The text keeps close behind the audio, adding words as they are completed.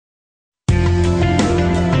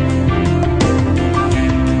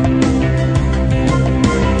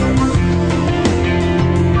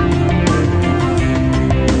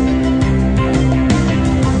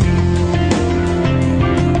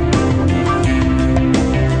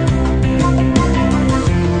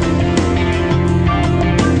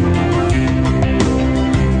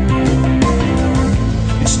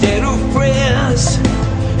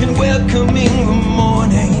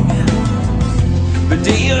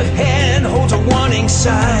ahead holds a warning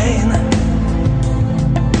sign.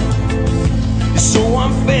 It's so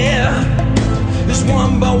unfair, as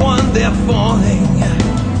one by one they're falling.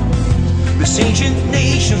 This ancient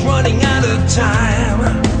nation's running out of time.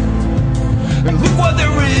 And look what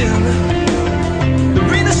they're in.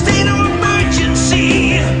 They're in a state of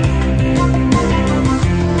emergency.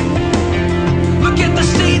 Look at the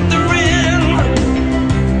state they're in.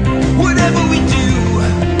 Whatever we do,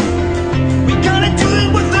 we gotta do it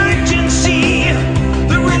with urgency.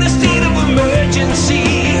 They're in a state of emergency.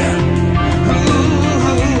 Ooh.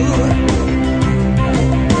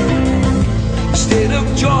 State of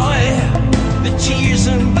joy, the tears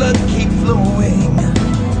and blood keep flowing.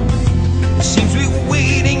 It seems we're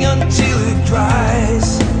waiting until it dries.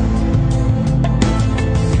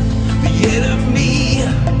 The enemy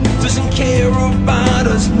doesn't care about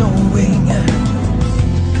us knowing.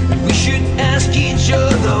 We should ask each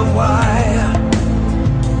other why.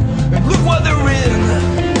 And look what they're in.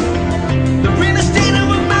 They're in a state of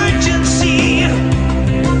emergency.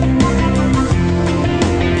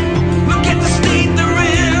 Look at the state they're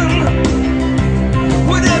in.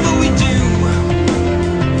 Whatever we do,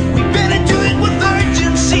 we better do it with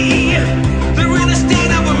urgency. They're in a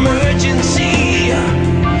state of emergency.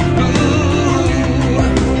 Ooh.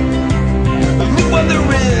 Look what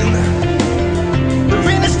they're in. They're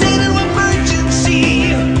in a state of emergency.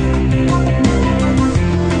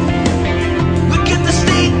 Look at the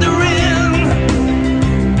state they're in.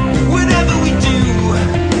 Whatever we do,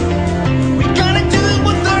 we gotta do it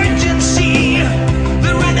with urgency.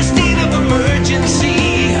 They're in a state of emergency.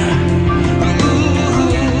 Ooh.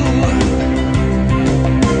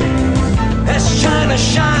 As China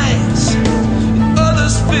shines, and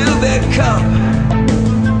others fill their cup,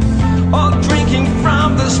 all drinking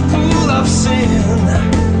from this pool of sin.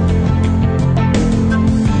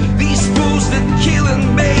 These fools that kill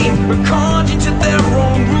and maim are caught into their